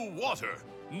wade through water,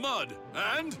 mud,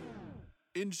 and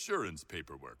insurance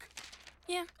paperwork.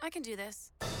 Yeah, I can do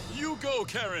this. You go,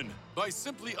 Karen! By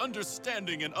simply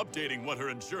understanding and updating what her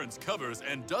insurance covers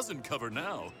and doesn't cover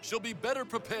now, she'll be better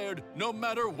prepared no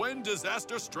matter when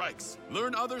disaster strikes.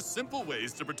 Learn other simple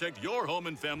ways to protect your home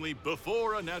and family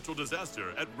before a natural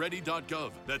disaster at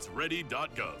ready.gov. That's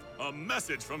ready.gov. A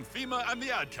message from FEMA and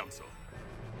the Ad Council.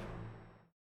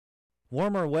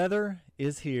 Warmer weather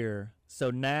is here,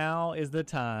 so now is the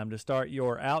time to start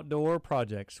your outdoor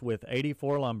projects with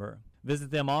 84 Lumber.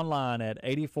 Visit them online at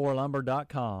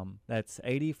 84lumber.com. That's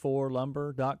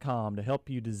 84lumber.com to help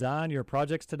you design your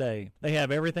projects today. They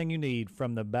have everything you need,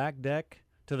 from the back deck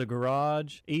to the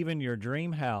garage, even your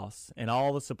dream house, and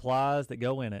all the supplies that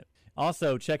go in it.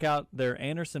 Also, check out their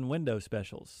Anderson window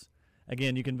specials.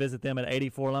 Again, you can visit them at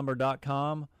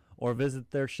 84lumber.com or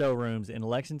visit their showrooms in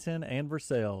Lexington and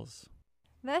Versailles.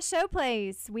 The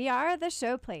Showplace. We are the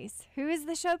Showplace. Who is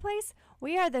the Showplace?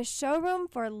 We are the showroom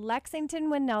for Lexington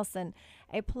 & Nelson,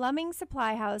 a plumbing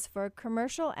supply house for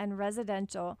commercial and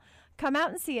residential. Come out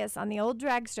and see us on the old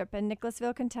drag strip in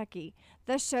Nicholasville, Kentucky.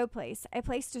 The Showplace, a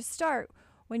place to start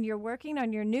when you're working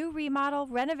on your new remodel,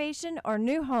 renovation, or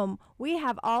new home. We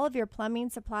have all of your plumbing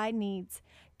supply needs.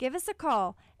 Give us a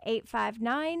call,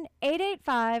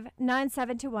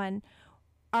 859-885-9721.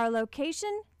 Our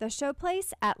location, the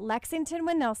Showplace at Lexington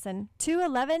 & Nelson,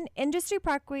 211 Industry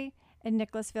Parkway in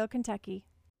Nicholasville, Kentucky.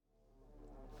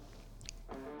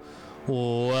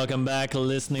 Welcome back,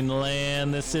 listening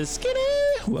land. This is Skinny.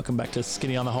 Welcome back to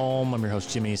Skinny on the Home. I'm your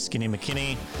host, Jimmy Skinny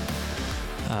McKinney.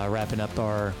 Wrapping up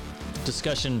our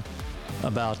discussion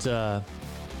about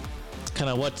kind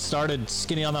of what started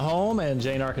Skinny on the Home and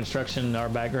J&R Construction, our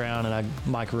background, and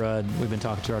Mike Rudd. We've been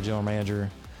talking to our general manager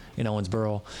in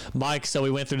Owensboro. Mike, so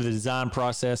we went through the design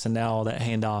process and now that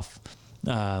handoff,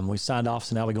 we signed off,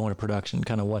 so now we go into production.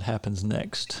 Kind of what happens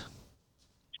next?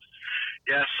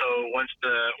 Yeah, so once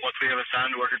we have a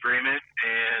signed work agreement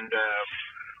and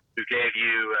we gave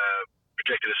you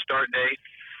projected a start date,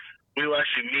 we will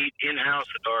actually meet in-house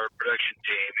with our production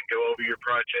team and go over your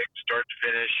project start to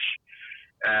finish.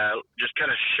 Just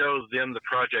kind of show them the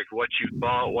project, what you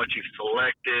bought, what you've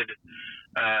selected,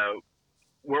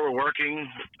 where we're working,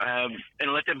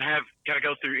 and let them kind of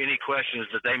go through any questions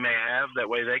that they may have. That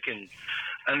way they can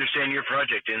understand your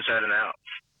project inside and out.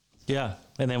 Yeah,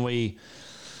 and then we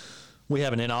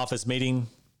have an in-office meeting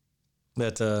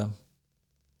that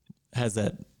has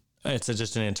that. It's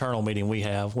just an internal meeting we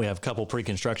have. We have a couple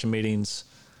pre-construction meetings,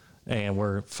 and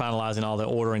we're finalizing all the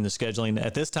ordering, the scheduling.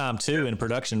 At this time, too, in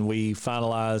production, we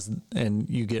finalize, and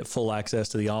you get full access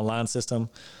to the online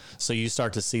system. So you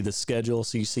start to see the schedule.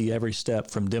 So you see every step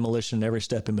from demolition, every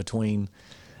step in between,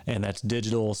 and that's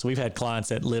digital. So we've had clients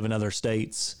that live in other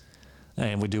states,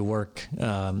 and we do work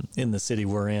in the city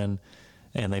we're in,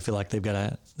 and they feel like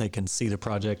they can see the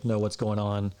project, know what's going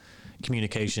on,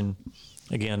 communication.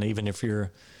 Again, even if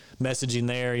you're messaging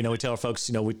there, we tell our folks,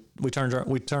 we turn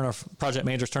our project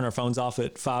managers turn our phones off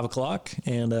at 5:00,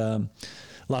 and a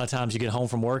lot of times you get home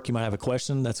from work, you might have a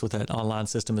question. That's what that online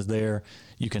system is there.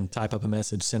 You can type up a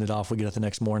message, send it off. We get it the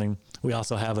next morning. We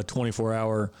also have a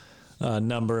 24-hour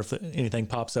number. If anything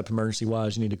pops up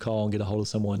emergency-wise, you need to call and get a hold of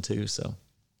someone too. So,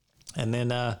 and then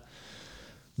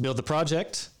build the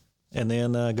project, and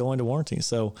then go into warranty.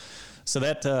 So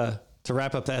that to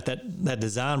wrap up that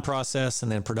design process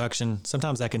and then production,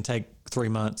 sometimes that can take 3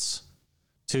 months,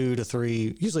 2 to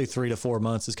 3, usually 3 to 4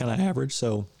 months is kind of average.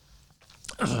 So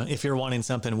if you're wanting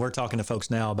something, we're talking to folks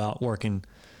now about going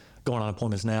on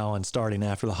appointments now and starting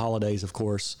after the holidays, of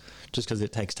course, just because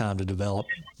it takes time to develop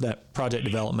that project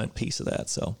development piece of that.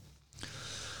 So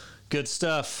good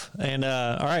stuff. And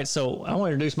all right, so I want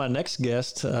to introduce my next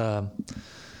guest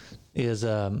is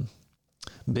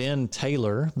Ben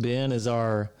Taylor. Ben is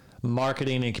our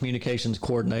marketing and communications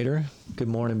coordinator. Good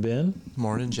morning, Ben.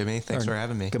 Morning, Jimmy. Thanks for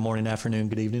having me. Good morning, afternoon,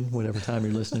 good evening, whatever time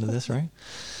you're listening to this, right?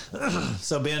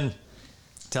 So, Ben,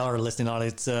 tell our listening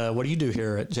audience, what do you do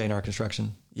here at J&R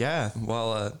Construction? Yeah,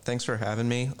 well, thanks for having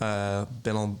me.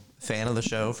 Been a fan of the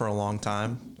show for a long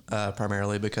time,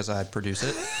 primarily because I produce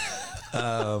it.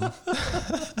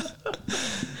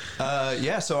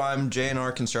 So I'm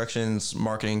J&R Construction's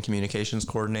marketing communications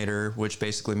coordinator, which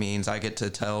basically means I get to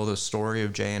tell the story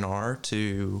of J&R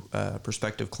to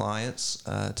prospective clients,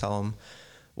 tell them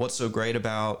what's so great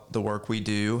about the work we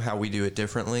do, how we do it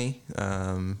differently,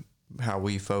 how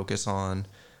we focus on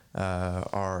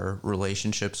our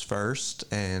relationships first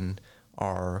and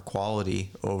our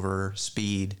quality over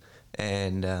speed.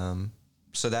 And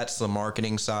so that's the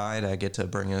marketing side. I get to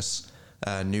bring us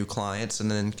new clients,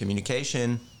 and then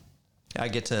communication, I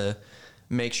get to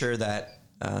make sure that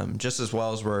just as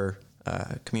well as we're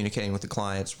communicating with the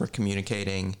clients, we're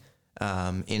communicating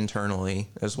internally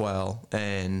as well.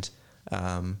 And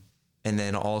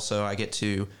then also I get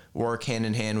to work hand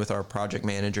in hand with our project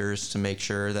managers to make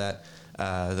sure that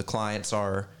the clients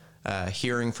are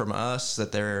hearing from us,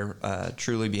 that they're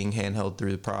truly being handheld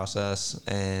through the process.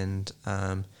 And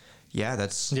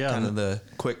that's kind of the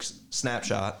quick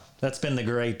snapshot. That's been the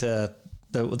great, the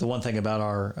one thing about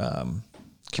our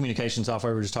communication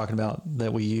software we were just talking about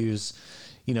that we use.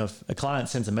 If a client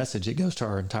sends a message, it goes to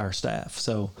our entire staff.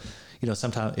 So,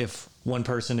 sometimes if one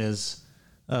person is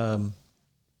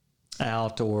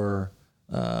out or,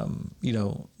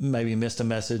 maybe missed a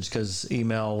message because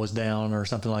email was down or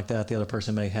something like that, the other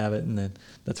person may have it. And then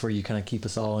that's where you kind of keep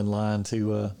us all in line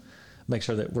to make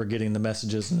sure that we're getting the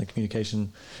messages and the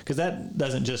communication. Because that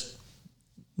doesn't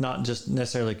not just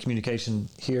necessarily communication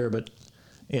here, but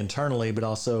internally, but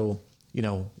also,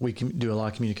 we can do a lot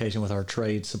of communication with our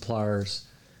trade suppliers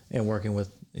and working with,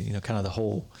 kind of the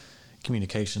whole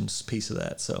communications piece of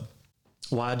that. So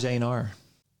why J&R?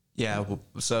 Yeah.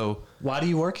 So why do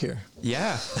you work here?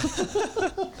 Yeah.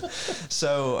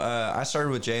 So I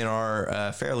started with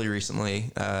J&R fairly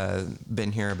recently.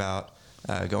 Been here about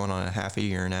going on a half a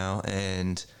year now.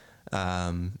 And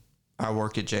I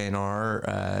work at J&R.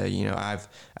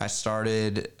 I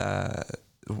started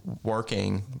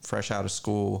working fresh out of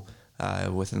school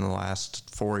within the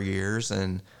last 4 years,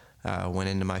 and went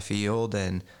into my field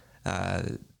and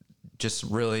just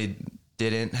really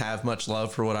didn't have much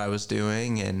love for what I was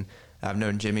doing. And I've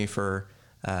known Jimmy for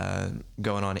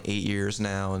going on 8 years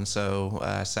now. And so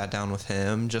I sat down with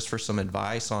him just for some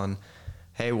advice on,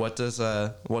 hey, what does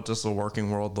the working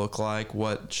world look like?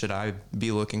 What should I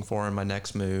be looking for in my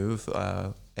next move?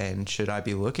 And should I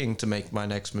be looking to make my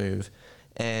next move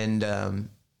And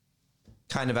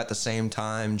kind of at the same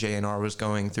time, J&R was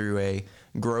going through a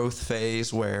growth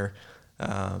phase where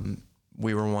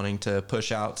we were wanting to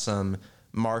push out some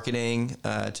marketing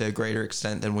to a greater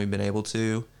extent than we've been able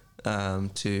to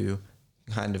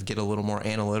kind of get a little more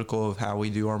analytical of how we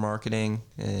do our marketing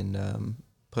and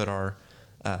put our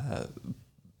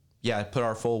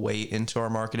full weight into our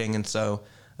marketing. And so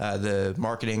the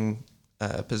marketing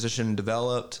position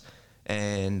developed,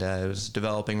 and it was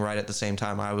developing right at the same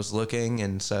time I was looking.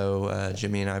 And so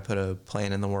Jimmy and I put a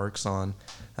plan in the works on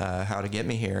how to get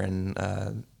me here. And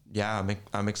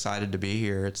I'm excited to be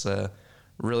here. It's a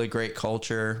really great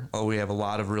culture. We have a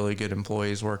lot of really good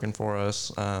employees working for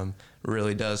us.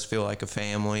 Really does feel like a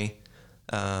family.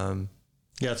 Yeah,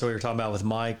 that's what we were talking about with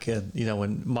Mike.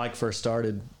 When Mike first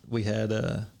started, we had,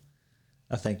 I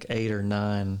think,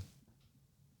 7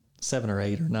 or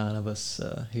 8 or 9 of us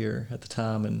here at the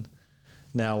time. And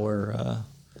now we're,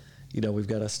 we've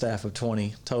got a staff of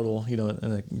 20 total,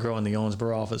 and growing the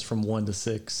Owensboro office from 1 to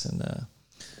 6, and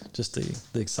just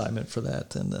the excitement for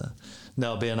that. And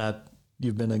no, Ben,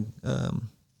 you've been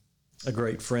a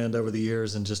great friend over the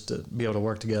years, and just to be able to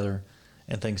work together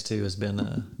and things too has been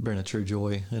a true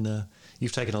joy. And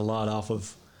you've taken a lot off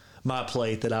of my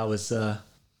plate that I was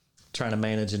trying to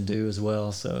manage and do as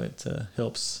well. So it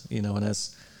helps, and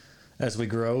as we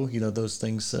grow, those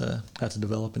things have to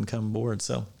develop and come aboard.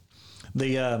 So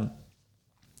is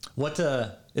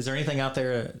there anything out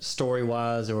there story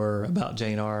wise or about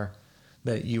J&R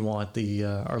that you want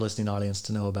our listening audience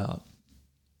to know about?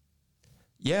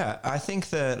 Yeah, I think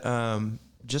that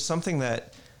just something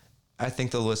that I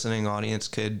think the listening audience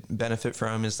could benefit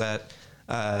from is that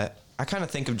I kind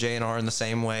of think of J&R in the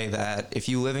same way that if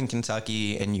you live in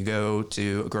Kentucky and you go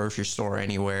to a grocery store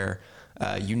anywhere,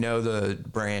 the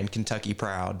brand Kentucky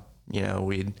Proud.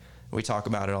 We talk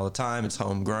about it all the time. It's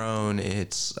homegrown.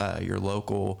 It's your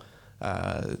local.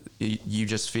 You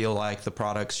just feel like the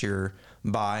products you're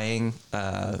buying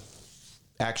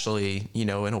actually, in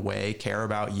a way, care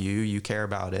about you. You care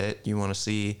about it. You want to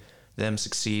see them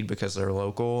succeed because they're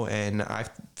local. And I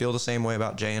feel the same way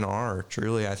about J&R.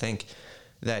 Truly, I think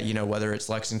that, whether it's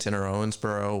Lexington or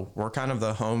Owensboro, we're kind of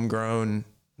the homegrown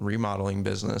remodeling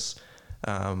business.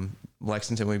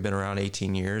 Lexington, we've been around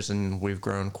 18 years and we've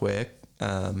grown quick.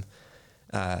 And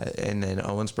then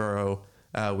Owensboro,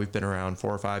 we've been around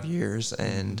 4 or 5 years,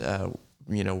 and,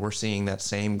 we're seeing that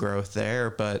same growth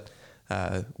there, but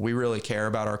we really care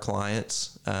about our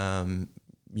clients.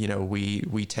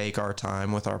 We take our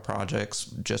time with our projects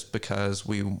just because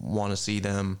we want to see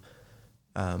them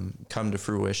come to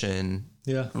fruition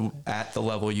at the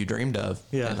level you dreamed of.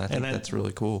 Yeah. And I think that's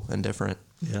really cool and different.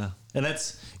 Yeah. And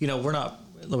that's, we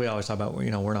always talk about,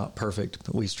 we're not perfect,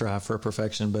 but we strive for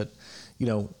perfection, but,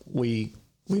 we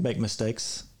make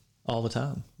mistakes all the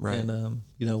time. Right. And,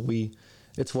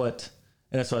 that's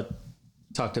what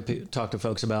talk to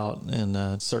folks about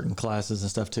in certain classes and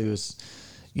stuff too is,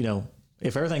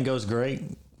 if everything goes great,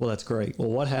 well, that's great. Well,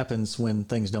 what happens when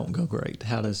things don't go great?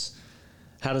 How does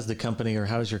the company or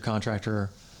how does your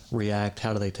contractor react?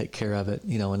 How do they take care of it?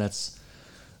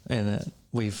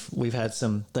 We've had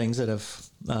some things that have,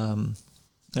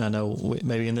 I know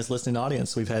maybe in this listening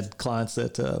audience, we've had clients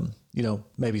that,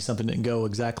 maybe something didn't go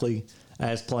exactly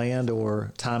as planned,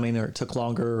 or timing, or it took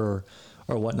longer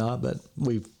or whatnot, but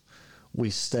we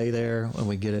stay there and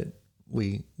we get it.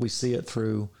 We see it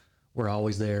through. We're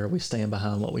always there. We stand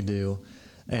behind what we do.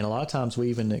 And a lot of times we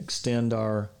even extend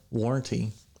our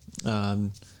warranty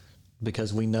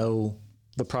because we know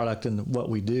the product and what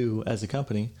we do as a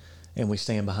company, and we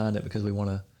stand behind it because we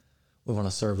want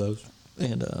to serve those.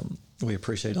 And we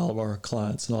appreciate all of our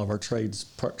clients and all of our trade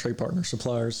partner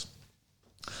suppliers.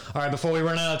 All right, before we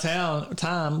run out of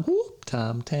time,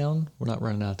 we're not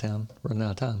running out of town, running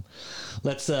out of time.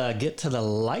 Let's get to the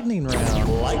lightning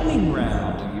round.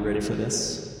 Are you ready for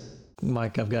this?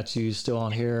 Mike, I've got you still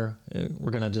on here.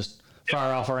 We're going to just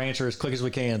fire off our answer as quick as we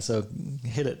can, so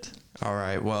hit it. All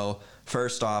right, well,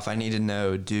 first off, I need to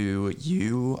know,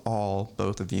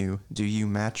 both of you, do you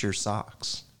match your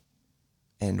socks?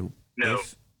 And no.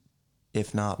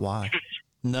 If not, why?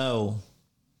 No.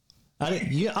 I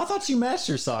thought you matched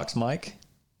your socks, Mike.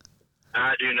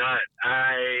 I do not.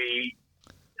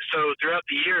 So throughout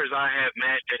the years, I have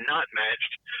matched and not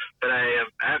matched, but I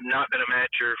have not been a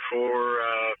matcher for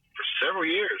several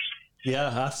years.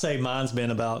 Yeah, I'd say mine's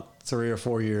been about 3 or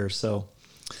 4 years. So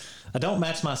I don't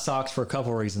match my socks for a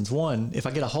couple of reasons. One, if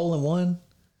I get a hole in one,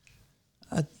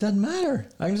 it doesn't matter.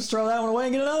 I can just throw that one away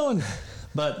and get another one.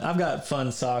 But I've got fun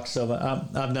socks. So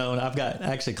I've got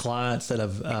actually clients that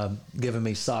have given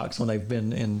me socks when they've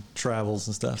been in travels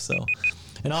and stuff. So,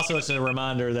 and also it's a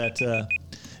reminder that,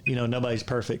 nobody's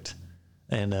perfect.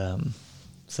 And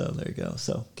so there you go.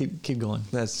 So keep going.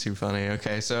 That's too funny.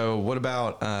 Okay, so what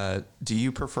about, do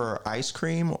you prefer ice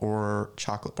cream or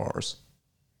chocolate bars?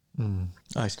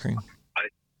 Ice cream.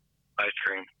 Ice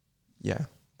cream. Yeah,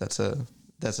 that's a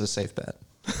safe bet.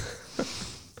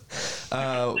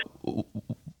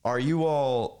 Are you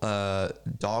all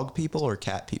dog people or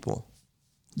cat people?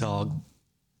 Dog.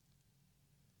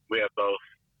 We have both.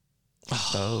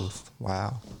 Both.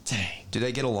 Wow. Dang. Do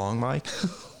they get along, Mike?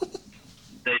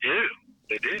 They do.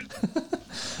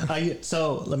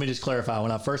 So let me just clarify.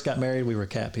 When I first got married, we were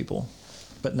cat people,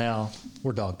 but now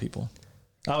we're dog people.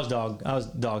 I was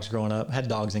dogs growing up. Had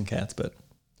dogs and cats, but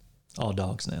all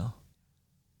dogs now.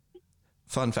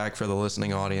 Fun fact for the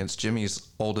listening audience, Jimmy's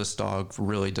oldest dog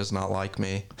really does not like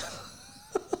me.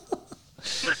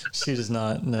 She does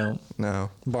not, no.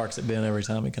 Barks at Ben every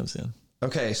time he comes in.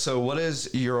 Okay, so what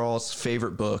is your all's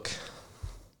favorite book?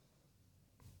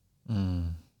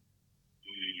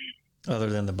 Other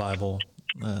than the Bible,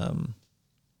 I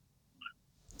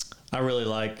really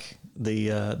like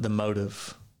the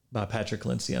Motive by Patrick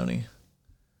Lencioni.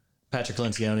 Patrick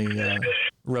Lencioni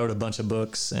wrote a bunch of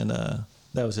books, and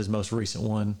that was his most recent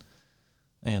one.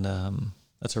 And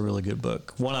that's a really good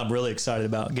book. One I'm really excited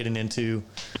about getting into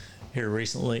here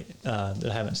recently that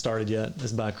I haven't started yet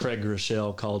is by Craig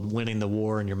Groeschel, called Winning the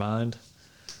War in Your Mind.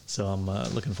 So I'm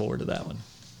looking forward to that one.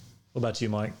 What about you,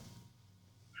 Mike?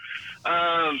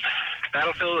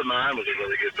 Battlefield of the Mind was a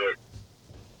really good book.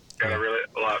 Got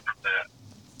a lot from that.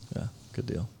 Yeah, good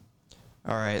deal.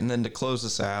 All right, and then to close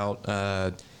this out,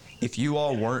 if you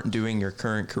all weren't doing your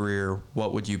current career,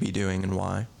 what would you be doing and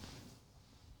why?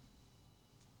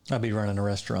 I'd be running a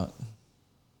restaurant.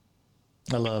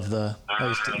 I love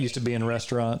I used to be in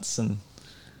restaurants, and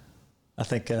I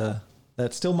think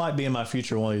that still might be in my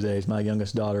future one of these days. My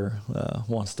youngest daughter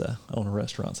wants to own a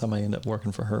restaurant, so I may end up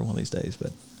working for her one of these days.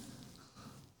 But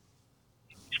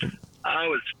I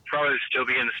would probably still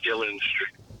be in the steel industry.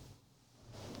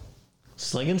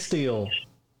 Slinging steel.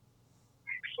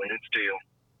 Slinging steel.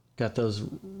 Got those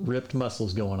ripped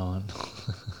muscles going on.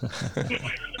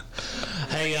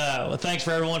 Hey, well, thanks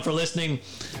for everyone for listening.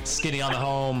 Skinny on the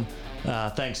Home.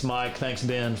 Thanks, Mike. Thanks,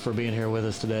 Ben, for being here with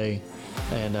us today.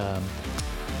 And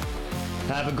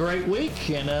have a great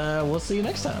week, and we'll see you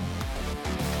next time.